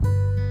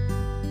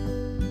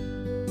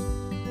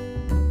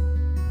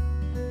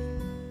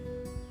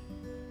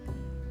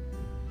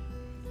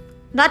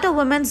Not a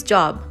woman's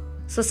job.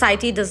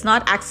 Society does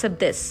not accept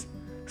this.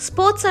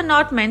 Sports are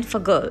not meant for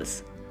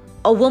girls.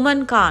 A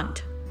woman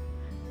can't.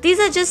 These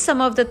are just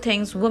some of the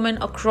things women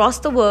across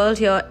the world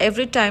hear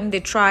every time they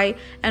try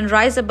and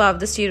rise above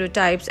the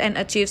stereotypes and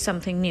achieve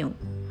something new.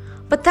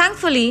 But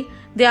thankfully,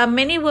 there are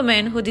many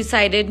women who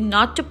decided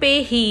not to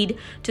pay heed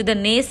to the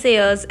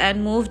naysayers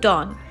and moved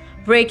on,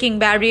 breaking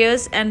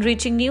barriers and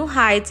reaching new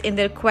heights in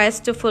their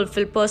quest to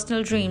fulfill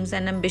personal dreams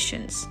and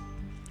ambitions.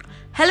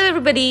 Hello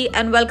everybody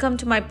and welcome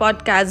to my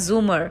podcast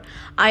Zoomer.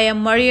 I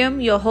am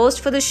Mariam, your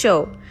host for the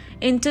show.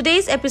 In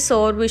today's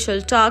episode, we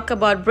shall talk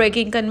about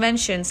breaking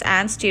conventions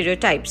and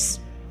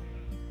stereotypes.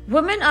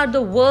 Women are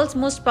the world's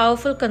most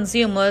powerful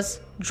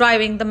consumers,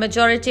 driving the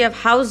majority of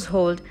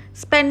household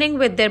spending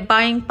with their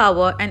buying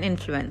power and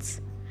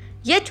influence.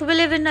 Yet we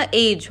live in an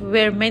age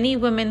where many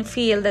women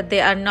feel that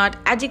they are not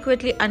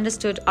adequately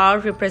understood or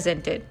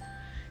represented.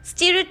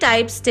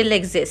 Stereotypes still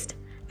exist,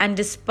 and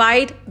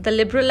despite the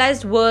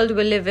liberalized world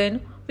we live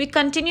in, we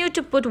continue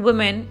to put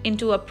women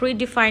into a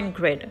predefined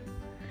grid.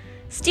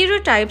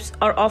 Stereotypes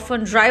are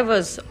often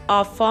drivers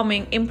of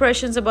forming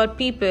impressions about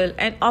people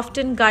and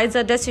often guides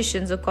our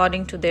decisions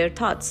according to their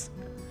thoughts.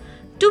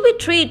 Do we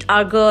treat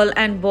our girl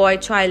and boy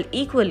child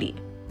equally?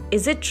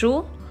 Is it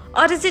true?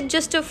 Or is it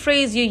just a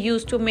phrase you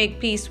use to make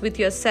peace with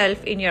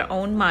yourself in your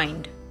own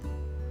mind?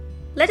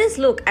 Let us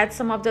look at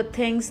some of the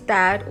things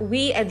that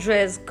we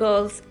address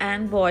girls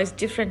and boys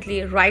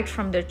differently right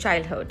from their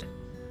childhood.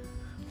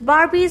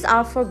 Barbies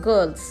are for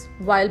girls,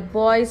 while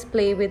boys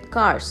play with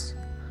cars.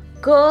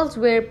 Girls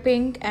wear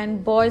pink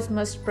and boys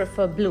must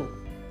prefer blue.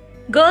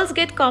 Girls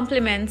get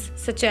compliments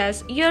such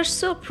as, "You're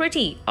so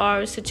pretty"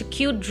 or "Such a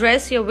cute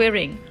dress you're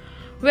wearing,"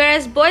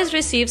 whereas boys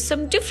receive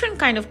some different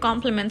kind of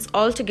compliments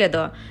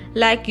altogether,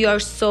 like "You're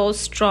so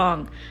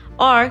strong"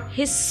 or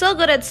 "He's so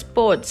good at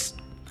sports."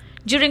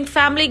 During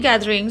family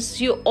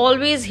gatherings, you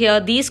always hear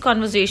these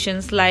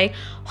conversations like,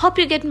 "Hope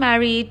you get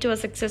married to a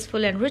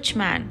successful and rich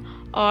man,"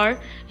 or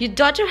 "Your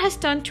daughter has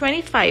turned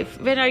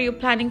 25, when are you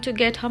planning to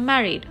get her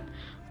married?"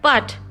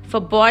 But for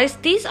boys,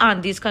 these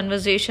aren't these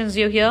conversations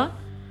you hear.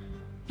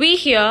 We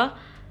hear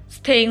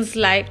things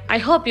like, "I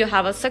hope you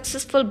have a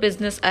successful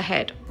business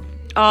ahead,"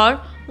 or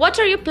 "What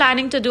are you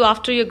planning to do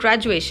after your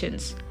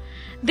graduations?"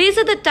 These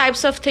are the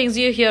types of things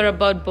you hear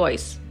about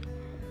boys.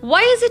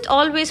 Why is it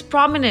always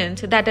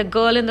prominent that a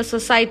girl in the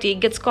society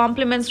gets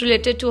compliments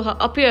related to her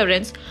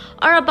appearance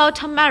or about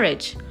her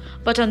marriage?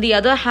 But on the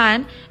other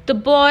hand, the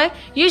boy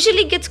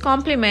usually gets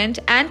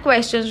compliments and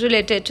questions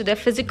related to their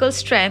physical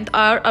strength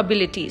or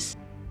abilities,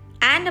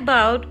 and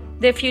about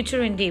their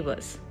future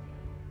endeavors.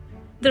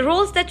 The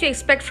roles that you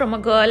expect from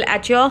a girl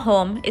at your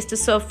home is to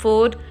serve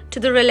food to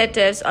the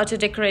relatives or to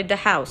decorate the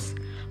house.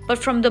 But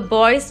from the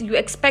boys, you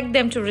expect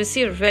them to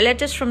receive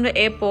relatives from the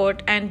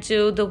airport and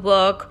do the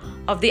work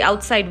of the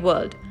outside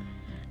world.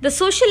 The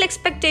social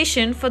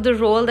expectation for the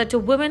role that a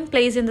woman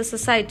plays in the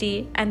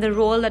society and the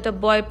role that a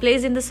boy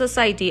plays in the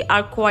society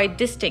are quite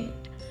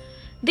distinct.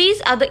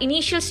 These are the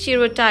initial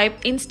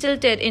stereotypes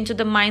instilled into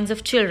the minds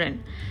of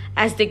children.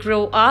 As they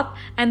grow up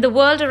and the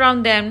world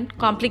around them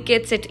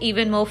complicates it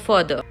even more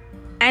further,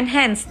 and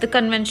hence the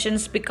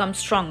conventions become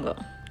stronger.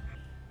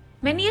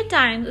 Many a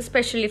times,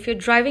 especially if you're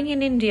driving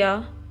in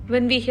India,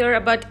 when we hear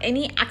about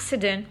any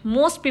accident,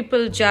 most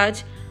people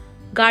judge,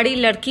 "Gaadi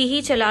ladki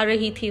hi chala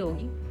rahi thi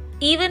hogi."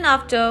 Even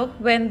after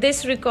when this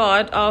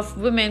record of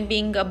women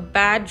being a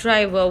bad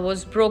driver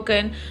was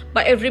broken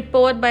by a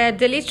report by a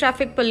Delhi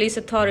Traffic Police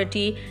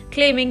Authority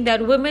claiming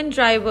that women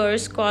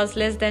drivers cause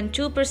less than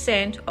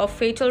 2% of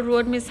fatal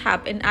road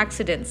mishap in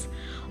accidents.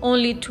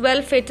 Only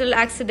 12 fatal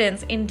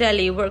accidents in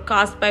Delhi were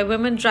caused by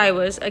women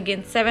drivers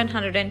against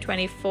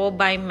 724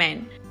 by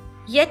men.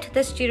 Yet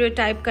the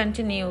stereotype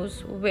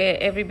continues where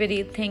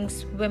everybody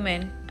thinks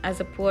women as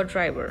a poor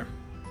driver.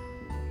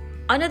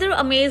 Another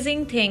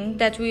amazing thing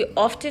that we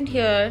often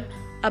hear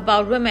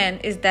about women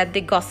is that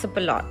they gossip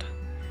a lot.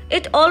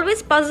 It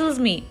always puzzles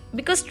me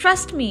because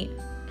trust me,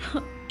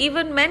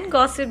 even men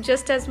gossip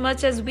just as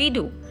much as we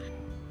do.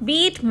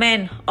 Be it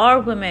men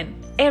or women,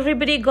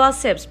 everybody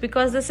gossips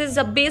because this is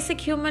a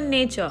basic human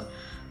nature.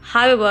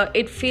 However,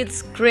 it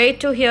feels great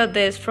to hear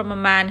this from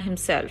a man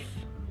himself.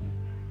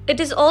 It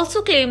is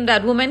also claimed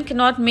that women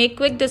cannot make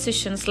quick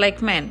decisions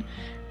like men.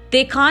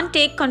 They can't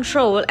take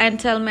control and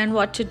tell men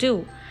what to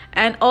do,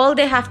 and all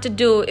they have to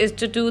do is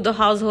to do the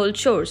household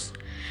chores.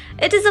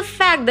 It is a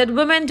fact that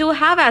women do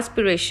have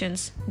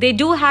aspirations, they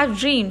do have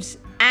dreams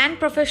and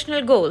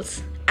professional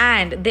goals,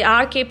 and they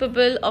are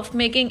capable of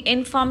making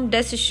informed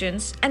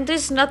decisions, and there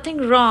is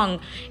nothing wrong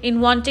in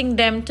wanting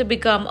them to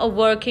become a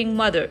working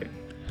mother.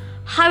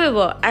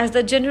 However, as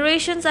the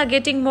generations are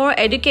getting more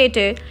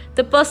educated,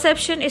 the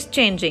perception is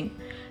changing.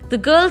 The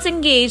girls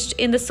engaged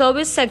in the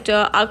service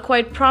sector are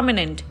quite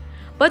prominent,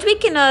 but we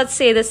cannot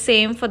say the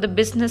same for the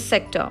business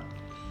sector.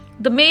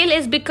 The male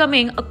is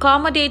becoming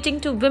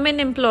accommodating to women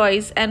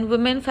employees and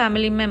women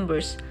family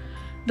members.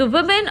 The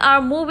women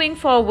are moving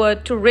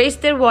forward to raise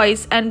their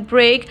voice and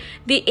break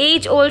the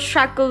age-old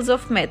shackles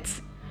of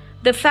myths.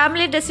 The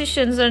family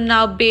decisions are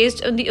now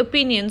based on the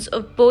opinions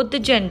of both the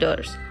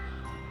genders.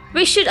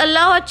 We should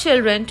allow our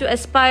children to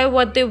aspire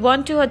what they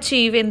want to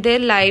achieve in their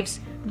lives,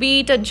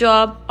 be it a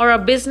job or a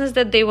business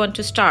that they want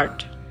to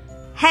start.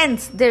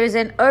 Hence, there is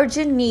an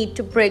urgent need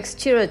to break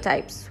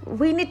stereotypes.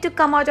 We need to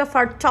come out of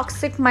our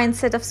toxic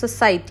mindset of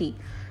society,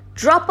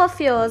 drop our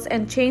fears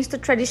and change the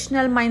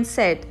traditional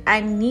mindset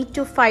and need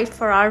to fight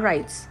for our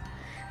rights.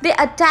 They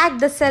attack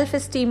the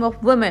self-esteem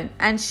of women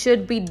and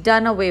should be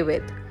done away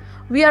with.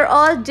 We are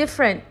all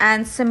different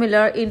and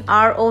similar in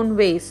our own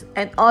ways,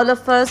 and all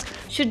of us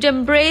should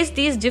embrace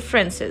these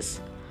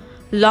differences.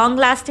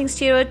 Long-lasting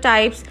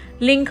stereotypes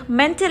link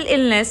mental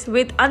illness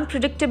with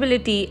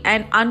unpredictability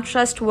and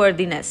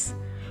untrustworthiness.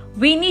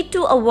 We need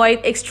to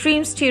avoid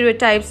extreme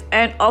stereotypes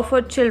and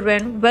offer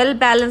children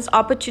well-balanced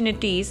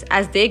opportunities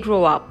as they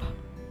grow up.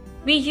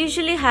 We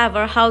usually have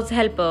our house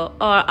helper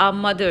or our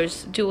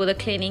mothers do the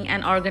cleaning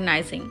and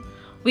organizing.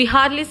 We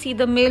hardly see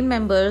the male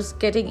members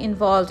getting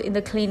involved in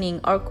the cleaning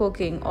or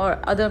cooking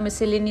or other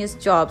miscellaneous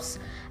jobs,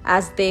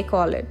 as they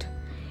call it.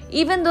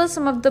 Even though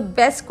some of the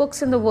best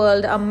cooks in the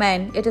world are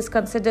men, it is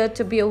considered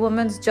to be a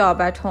woman's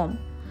job at home.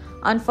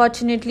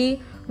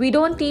 Unfortunately, we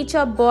don't teach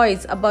our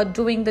boys about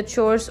doing the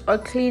chores or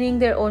cleaning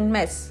their own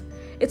mess.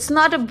 It's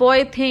not a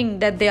boy thing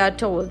that they are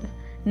told.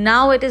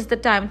 Now it is the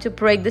time to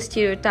break the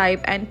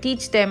stereotype and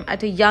teach them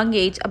at a young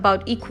age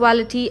about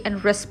equality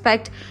and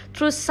respect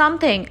through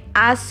something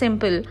as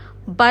simple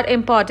but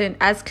important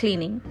as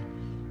cleaning.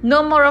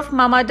 No more of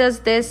mama does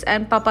this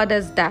and papa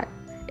does that.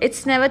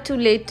 It's never too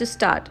late to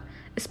start,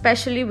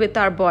 especially with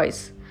our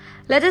boys.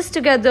 Let us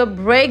together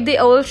break the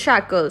old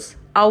shackles.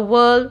 Our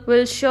world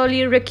will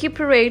surely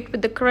recuperate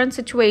with the current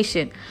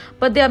situation,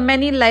 but there are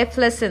many life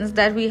lessons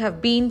that we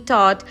have been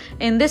taught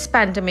in this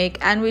pandemic,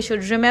 and we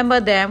should remember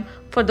them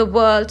for the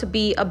world to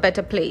be a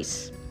better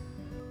place.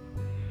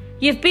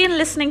 You've been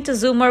listening to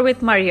Zoomer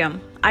with Mariam.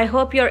 I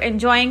hope you're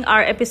enjoying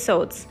our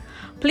episodes.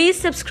 Please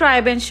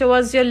subscribe and show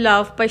us your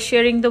love by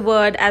sharing the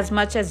word as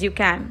much as you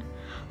can.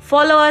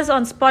 Follow us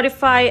on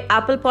Spotify,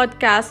 Apple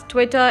Podcasts,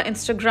 Twitter,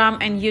 Instagram,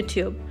 and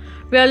YouTube.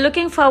 We are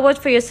looking forward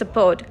for your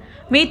support.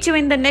 Meet you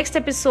in the next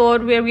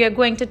episode where we are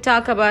going to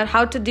talk about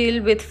how to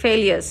deal with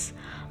failures.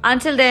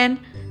 Until then,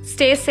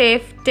 stay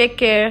safe, take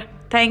care.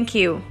 Thank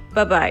you.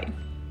 Bye-bye.